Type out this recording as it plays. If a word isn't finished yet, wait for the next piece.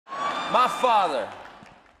My father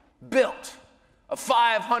built a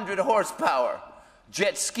 500 horsepower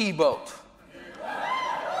jet ski boat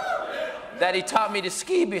that he taught me to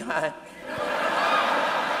ski behind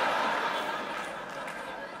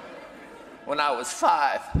when I was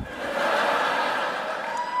 5. And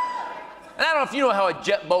I don't know if you know how a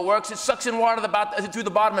jet boat works. It sucks in water through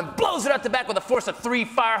the bottom and blows it out the back with the force of 3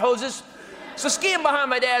 fire hoses. So skiing behind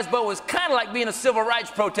my dad's boat was kind of like being a civil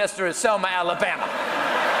rights protester in Selma, Alabama.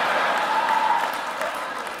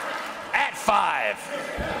 At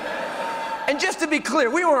 5. And just to be clear,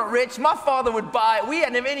 we weren't rich. My father would buy, we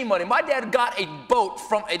hadn't have any money. My dad got a boat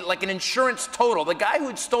from like an insurance total. The guy who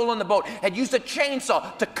had stolen the boat had used a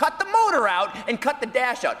chainsaw to cut the motor out and cut the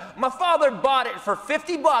dash out. My father bought it for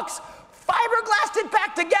 50 bucks, fiberglassed it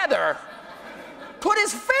back together, put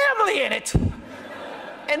his family in it,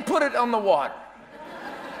 and put it on the water.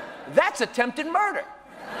 That's attempted murder.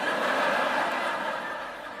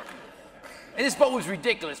 And this boat was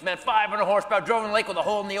ridiculous, man. 500 horsepower, drove in the lake with a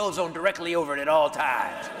hole in the ozone directly over it at all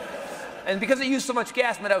times. And because it used so much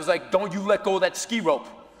gas, man, I was like, don't you let go of that ski rope.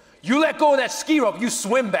 You let go of that ski rope, you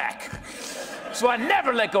swim back. So I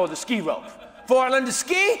never let go of the ski rope. Before I learned to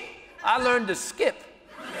ski, I learned to skip.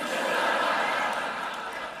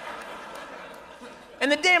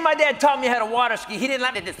 And the day my dad taught me how to water ski, he didn't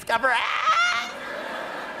like to discover.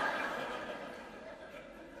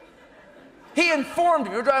 He informed me.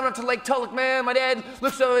 We were driving up to Lake Tulloch, man. My dad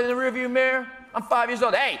looks over in the rearview mirror. I'm 5 years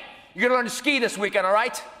old. Hey, you're gonna learn to ski this weekend, all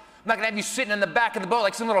right? I'm not gonna have you sitting in the back of the boat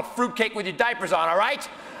like some little fruitcake with your diapers on, all right?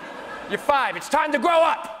 You're 5. It's time to grow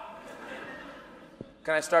up.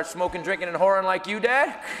 Can I start smoking, drinking, and whoring like you,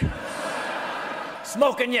 Dad?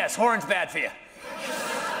 Smoking, yes. Whoring's bad for you.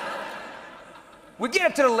 We get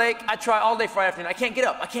up to the lake. I try all day Friday afternoon. I can't get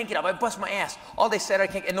up. I bust my ass. All day Saturday,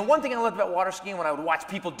 I can't. And the one thing I loved about water skiing when I would watch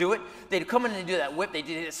people do it, they'd come in and do that whip. They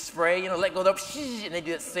do this spray, you know, let go up, and they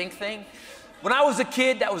do that sink thing. When I was a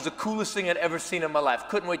kid, that was the coolest thing I'd ever seen in my life.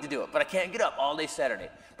 Couldn't wait to do it. But I can't get up all day Saturday.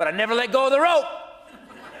 But I never let go of the rope.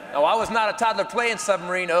 No, I was not a toddler playing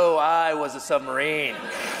submarine. Oh, I was a submarine.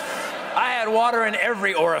 I had water in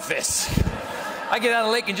every orifice. I get out of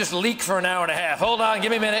the lake and just leak for an hour and a half. Hold on,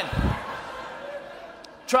 give me a minute.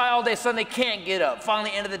 Try all day Sunday, can't get up.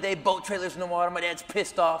 Finally, end of the day, boat trailers in the water. My dad's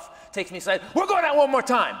pissed off, takes me aside. We're going out one more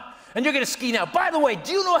time, and you're going to ski now. By the way,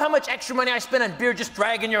 do you know how much extra money I spent on beer just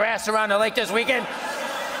dragging your ass around the lake this weekend?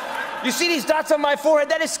 You see these dots on my forehead?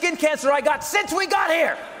 That is skin cancer I got since we got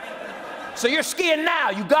here. So you're skiing now.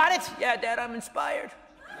 You got it? Yeah, Dad, I'm inspired.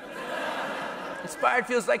 Inspired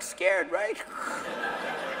feels like scared, right?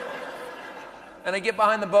 And I get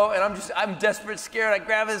behind the boat, and I'm desperate, scared. I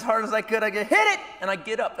grab it as hard as I could. I get, hit it, and I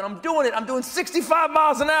get up, and I'm doing it. I'm doing 65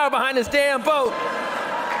 miles an hour behind this damn boat.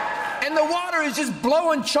 And the water is just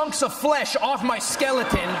blowing chunks of flesh off my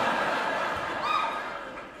skeleton.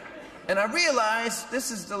 And I realize this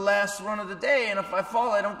is the last run of the day, and if I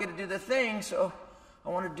fall, I don't get to do the thing, so I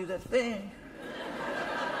want to do that thing.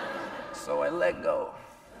 So I let go.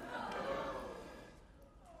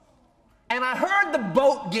 And I heard the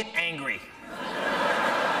boat get angry.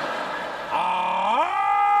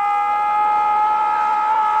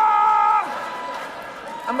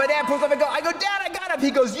 And my dad pulls up and I go, Dad, I got him.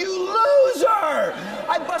 He goes, you loser!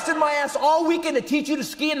 I busted my ass all weekend to teach you to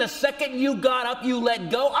ski, and the second you got up, you let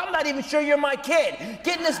go. I'm not even sure you're my kid.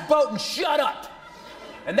 Get in this boat and shut up.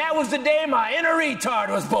 And that was the day my inner retard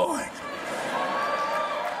was born.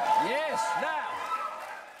 Yes, now.